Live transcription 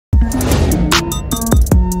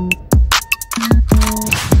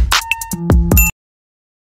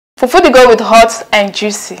Fufu dey go with hot and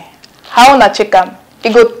juicy. How una check am?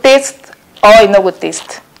 It go taste or it no go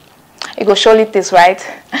taste? It go surely taste, right?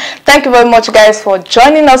 Thank you very much, guys, for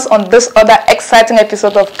joining us on this other exciting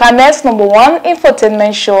episode of Cameroon's #1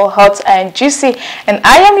 infotainment show, Hot and Juicy. And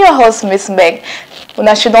I am your host, Miss Meg.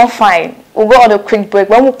 Una she don't find. We'll go on a quick break.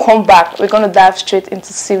 When we come back, we're going to dive straight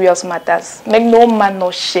into serious matters. Make no man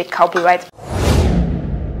no shake. I'll be right back.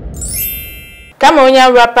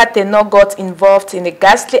 Cameroonian rapper Tenor got involved in a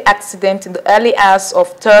ghastly accident in the early hours of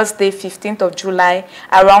Thursday, 15th of July,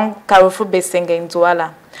 around Carrefour Besenge in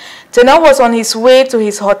Douala. Tenor was on his way to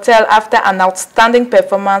his hotel after an outstanding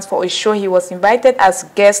performance for a show. He was invited as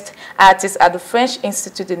guest artist at the French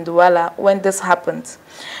Institute in Douala when this happened.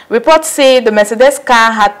 Reports say the Mercedes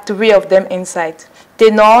car had 3 of them inside.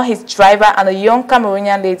 Tenor, his driver, and a young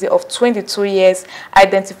Cameroonian lady of 22 years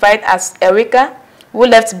identified as Erica, who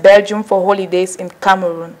left Belgium for holidays in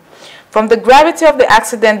Cameroon. From the gravity of the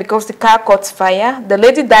accident, because the car caught fire, the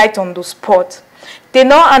lady died on the spot.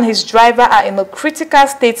 Tenor and his driver are in a critical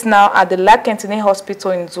state now at the La Cantine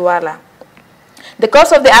Hospital in Douala. The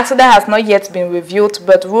cause of the accident has not yet been revealed,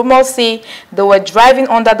 but rumors say they were driving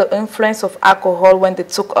under the influence of alcohol when they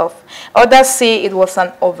took off. Others say it was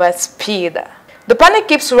an overspeed. The panic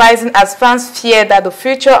keeps rising as fans fear that the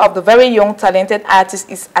future of the very young, talented artist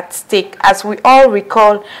is at stake, as we all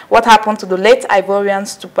recall what happened to the late Ivorian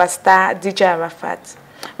superstar DJ Arafat.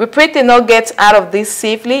 We pray Tenor gets out of this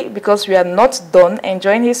safely because we are not done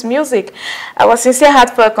enjoying his music. Our sincere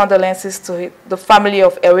heartfelt condolences to the family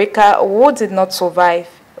of Erica, who did not survive.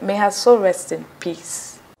 May her soul rest in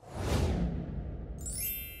peace.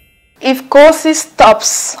 If Kosi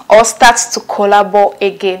stops or starts to collaborate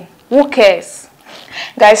again, who cares?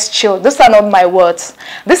 Guys, chill. These are not my words.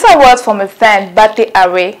 These are words from a fan, Buea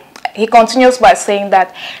Grae. He continues by saying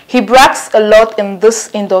that he brags a lot in this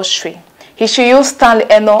industry. He should use Stanley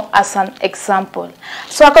Eno as an example.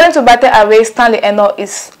 So according to Buea Grae, Stanley Eno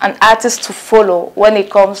is an artist to follow when it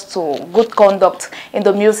comes to good conduct in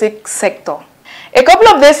the music sector. A couple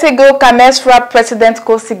of days ago, Cameroon's rap president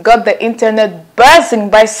Kosi got the internet buzzing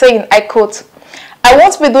by saying, I quote, "I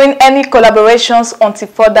won't be doing any collaborations until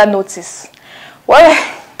further notice." Well,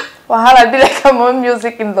 wahala be like Cameroon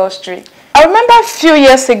music industry. I remember a few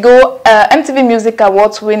years ago, MTV Music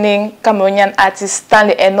Awards winning Cameroonian artist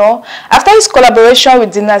Stanley Eno, after his collaboration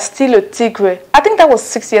with Dynasty Le Tigre, I think that was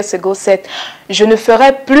 6 years ago, said, "Je ne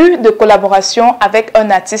ferai plus de collaboration avec un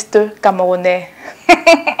artiste camerounais."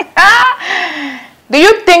 Do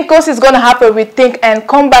you think Kosi is going to have a rethink and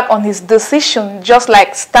come back on his decision, just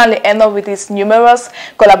like Stanley Eno with his numerous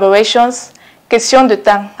collaborations? Question de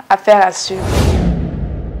temps, affaire à suivre.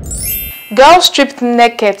 Girl stripped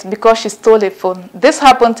naked because she stole a phone. This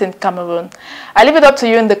happened in Cameroon. I leave it up to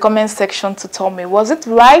you in the comment section to tell me, was it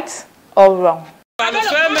right or wrong? Oh,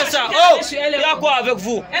 il y a quoi avec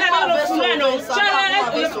vous?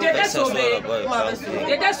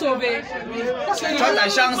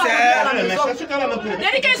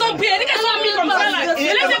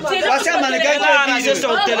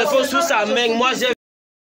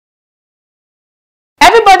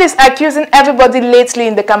 Everybody's accusing everybody lately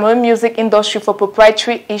in the Cameroon music industry for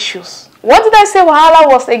proprietary issues. What did I say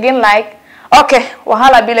wahala was again like? Okay,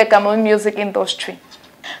 wahala be like Cameroon music industry.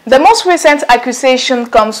 The most recent accusation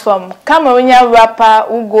comes from Cameroonian rapper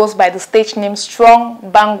who goes by the stage name Strong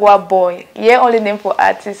Bangwa Boy. Yeah, only name for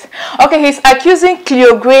artists. Okay, he's accusing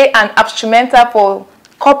Grae and Abstrumenta for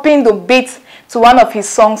copying the beat to one of his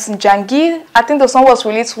songs, Jangi. I think the song was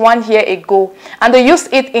released 1 year ago, and they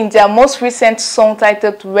used it in their most recent song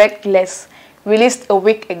titled Reckless, released a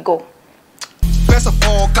week ago. First of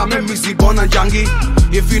all, Cameroon music born and Jangi.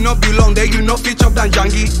 If you not belong there, you know feature than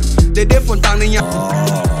Jangi. They Fontania.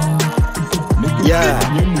 Yeah,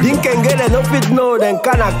 didn't get no fit no, then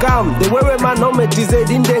can I come? The way man no me say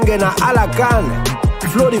didn't get a alakan.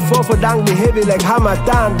 Floating for dang be heavy like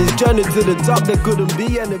Hamatan. This journey to the top, there couldn't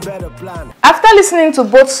be any better plan. After listening to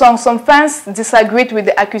both songs, some fans disagreed with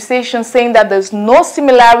the accusation, saying that there's no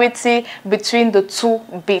similarity between the two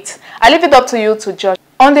beats. I leave it up to you to judge.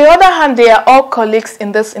 On the other hand, they are all colleagues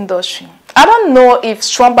in this industry. I don't know if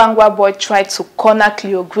Strong Bangwa Boy tried to corner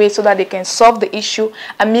Grae so that they can solve the issue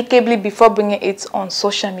amicably before bringing it on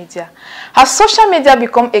social media. Has social media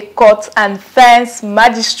become a court and fans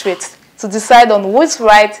magistrates to decide on who is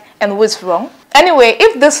right and who is wrong? Anyway,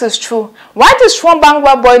 if this is true, why did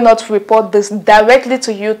Bangwa Boy not report this directly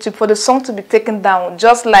to YouTube for the song to be taken down,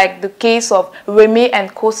 just like the case of Remy and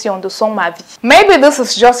Kosi on the song Mavi? Maybe this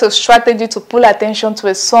is just a strategy to pull attention to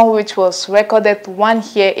a song which was recorded 1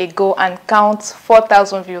 year ago and counts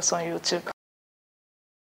 4,000 views on YouTube.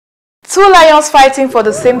 Two lions fighting for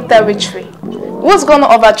the same territory. Who's going to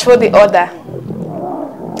overthrow the other?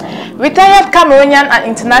 Retired Cameroonian and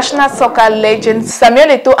international soccer legend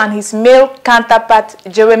Samuel Eto'o and his male counterpart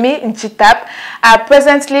Jeremy Njitap are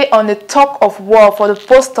presently on the talk of war for the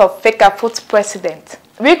post of Fecafoot president.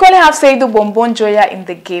 We equally have Seydou Bonbon Joya in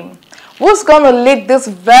the game. Who's going to lead this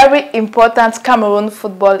very important Cameroon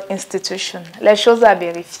football institution? Les choses à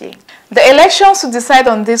vérifier. The elections to decide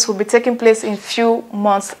on this will be taking place in few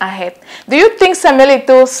months ahead. Do you think Samuel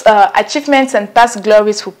Eto'o's achievements and past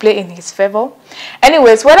glories will play in his favor?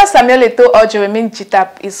 Anyways, whether Samuel Eto'o or Jeremy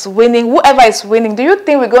Njitap is winning, whoever is winning, do you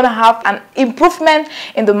think we're going to have an improvement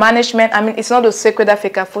in the management? I mean, it's not a secret that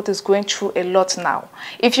Fecafoot is going through a lot now.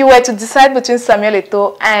 If you were to decide between Samuel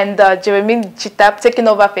Eto'o and Jeremy Njitap taking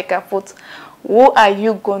over Fecafoot, who are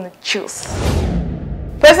you going to choose?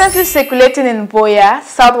 Presently circulating in Buea,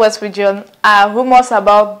 Southwest region, are rumors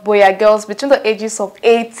about Buea girls between the ages of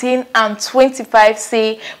 18 and 25.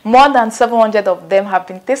 Say more than 700 of them have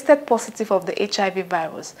been tested positive of the HIV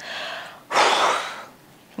virus.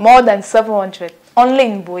 More than 700, only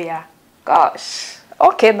in Buea. Gosh,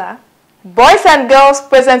 okay now. Boys and girls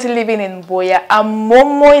presently living in Buea are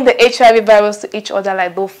murmuring the HIV virus to each other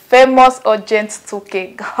like those famous urgent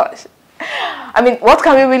 2K. Gosh. I mean, what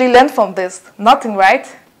can we really learn from this? Nothing, right?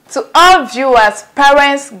 To all viewers,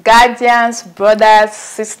 parents, guardians, brothers,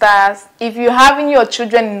 sisters, if you're having your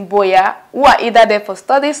children in Buea who are either there for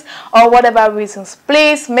studies or whatever reasons,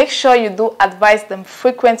 please make sure you do advise them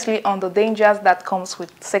frequently on the dangers that comes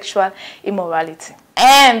with sexual immorality.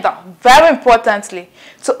 And very importantly,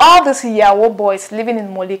 to all these Yawo boys living in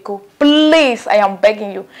Moliko, please, I am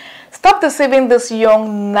begging you, stop deceiving these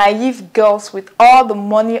young, naive girls with all the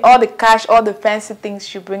money, all the cash, all the fancy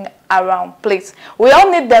things you bring around. Please, we all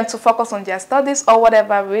need them to focus on their studies or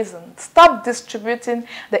whatever reason. Stop distributing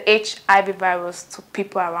the HIV virus to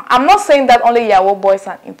people around. I'm not saying that only Yawo boys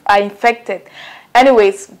are infected.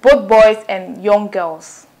 Anyways, both boys and young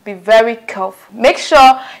girls, be very careful. Make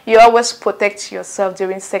sure you always protect yourself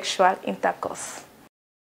during sexual intercourse.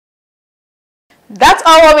 That's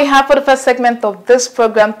all what we have for the first segment of this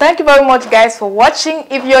program. Thank you very much, guys, for watching.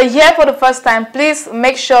 If you're here for the first time, please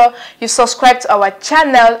make sure you subscribe to our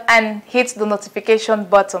channel and hit the notification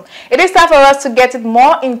button. It is time for us to get it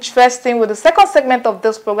more interesting with the second segment of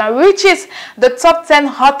this program, which is the top 10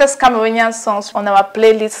 hottest Cameroonian songs on our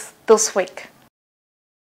playlist this week.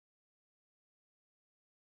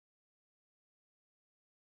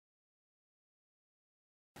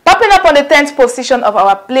 Popping up on the 10th position of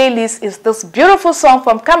our playlist is this beautiful song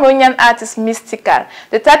from Cameroonian artist Mystical.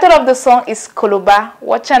 The title of the song is Koloba.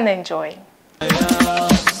 Watch and enjoy.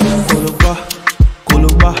 Koloba,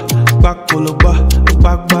 Koloba, back Koloba,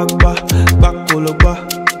 back, back, back, back Koloba,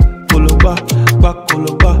 Koloba, back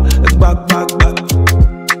Koloba, back, back, back.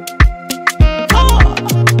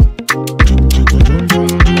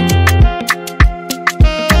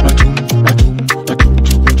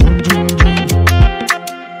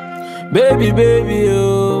 Baby, baby,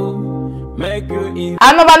 oh, make you in.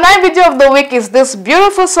 Our number 9 video of the week is this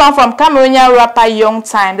beautiful song from Cameroonian rapper Young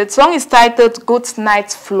Time. The song is titled Good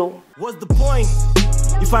Night Flow. What's the point?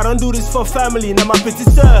 If I don't do this for family, now my pretty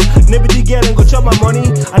sir, never did get and go chop my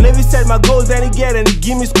money. I never set my goals, then he get and he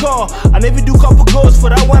give me score. I never do couple goals for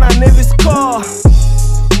that one, I never score.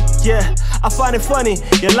 Yeah, I find it funny.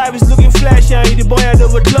 Your life is looking flashy and you the boy at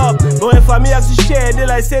the club. But when family have to share, they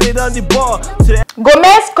like say it on the ball. So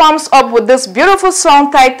Gomez comes up with this beautiful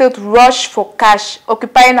song titled Rush for Cash,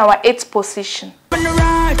 occupying our 8th position.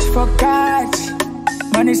 Rush for cash.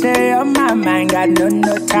 Money stay on my mind, got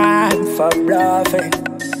no time for bluffing.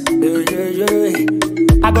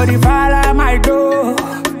 I got the file at my door.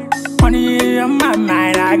 Money on my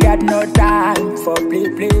mind, I got no time for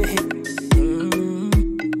play.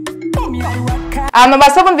 Our number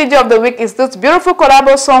 7 video of the week is this beautiful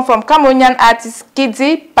collabo song from Cameroonian artist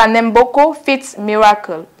Kiddy Panemboko feats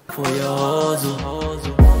Miracle. For your hustle,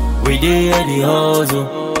 we did the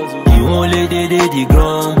hustle. You only did the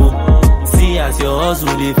grumble. See as your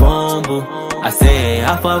hustle the fumble. I say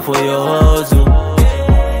half for your hustle.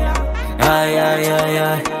 Ay, ay, ay,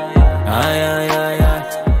 ay. Ay, ay, ay, ay.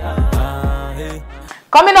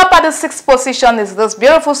 Coming up at the 6th position is this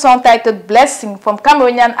beautiful song titled Blessing from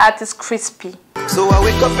Cameroonian artist Crispy. So I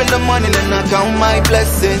wake up in the morning and I count my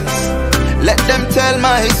blessings. Let them tell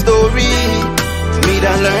my story. Me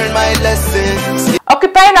done learn my lessons.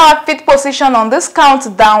 Occupying our 5th position on this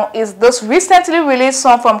countdown is this recently released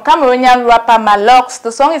song from Cameroonian rapper Malox.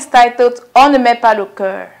 The song is titled On ne met pas le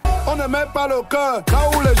cœur. On ne met pas le cœur, là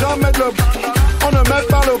où les gens mettent le... On ne met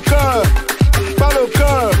pas le cœur, pas le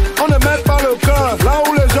cœur. On ne met pas le cœur, là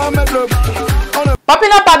où les gens mettent le...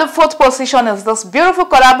 Popping up at the 4th position is this beautiful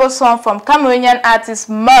collabo song from Cameroonian artist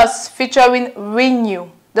Mus featuring Renew.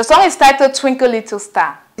 The song is titled Twinkle Little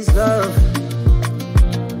Star. Love,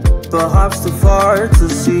 perhaps too far to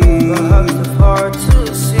see.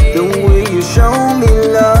 The way you show me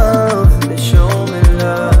love,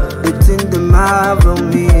 it's in the mind of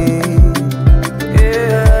me.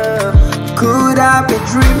 Yeah. Could I be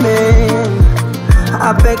dreaming?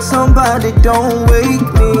 I beg somebody don't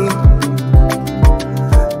wake me.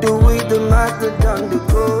 The way the master done the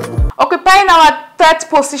good. Occupying our 3rd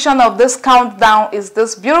position of this countdown is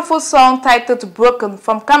this beautiful song titled Broken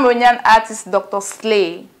from Cameroonian artist Dr.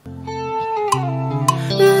 Slay.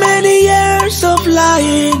 Many years of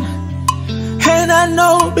lying, and I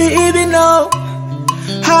know, baby, no,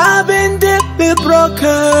 I've been deeply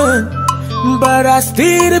broken, but I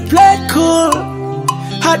still play cool.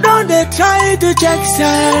 I don't they try to check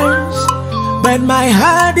sense, but my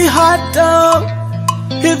heart is hot though.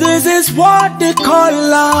 If this is what they call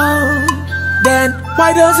love, then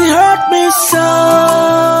why does it hurt me so?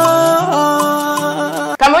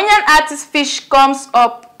 Cameroonian artist Fish comes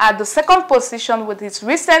up at the 2nd position with his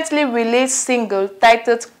recently released single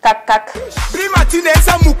titled Kakak.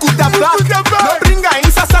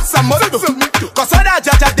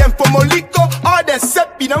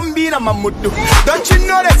 Don't you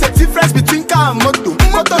know there's a difference between car and moto?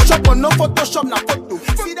 Photoshop or no Photoshop na photo.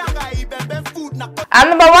 Our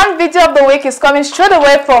number 1 video of the week is coming straight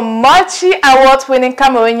away from multi-award-winning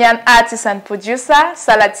Cameroonian artist and producer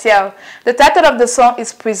Salatiel. The title of the song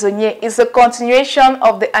is Prisonnier. It's a continuation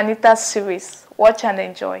of the Anita series. Watch and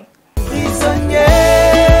enjoy. Prisonnier,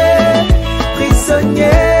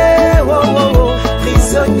 prisonnier, oh, oh, oh.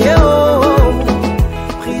 Prisonnier, oh,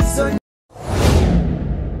 oh. Prisonnier.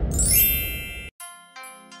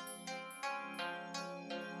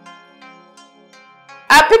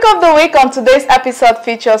 Our pick of the week on today's episode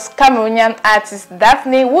features Cameroonian artist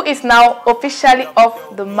Daphne, who is now officially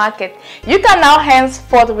off the market. You can now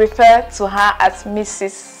henceforth refer to her as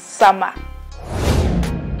Mrs. Summer.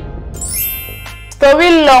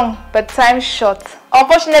 Story long, but time short.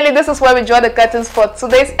 Unfortunately, this is where we draw the curtains for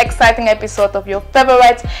today's exciting episode of your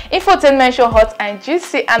favorite infotainment show, Hot and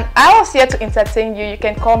Juicy, and I was here to entertain you. You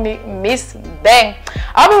can call me Miss Bang.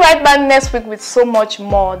 I'll be right back next week with so much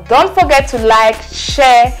more. Don't forget to like,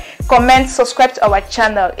 share, comment, subscribe to our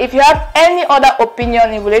channel. If you have any other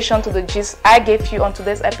opinion in relation to the gist I gave you on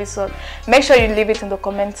today's episode, make sure you leave it in the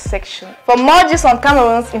comment section. For more gist on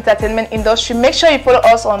Cameroon's entertainment industry, make sure you follow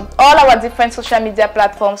us on all our different social media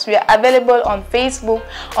platforms. We are available on Facebook,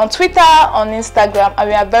 on Twitter, on Instagram, and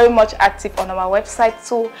we are very much active on our website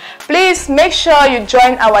too. Please make sure you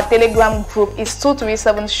join our Telegram group. It's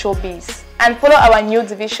 237 Showbiz, and follow our new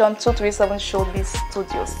division 237 Showbiz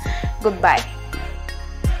Studios. Goodbye.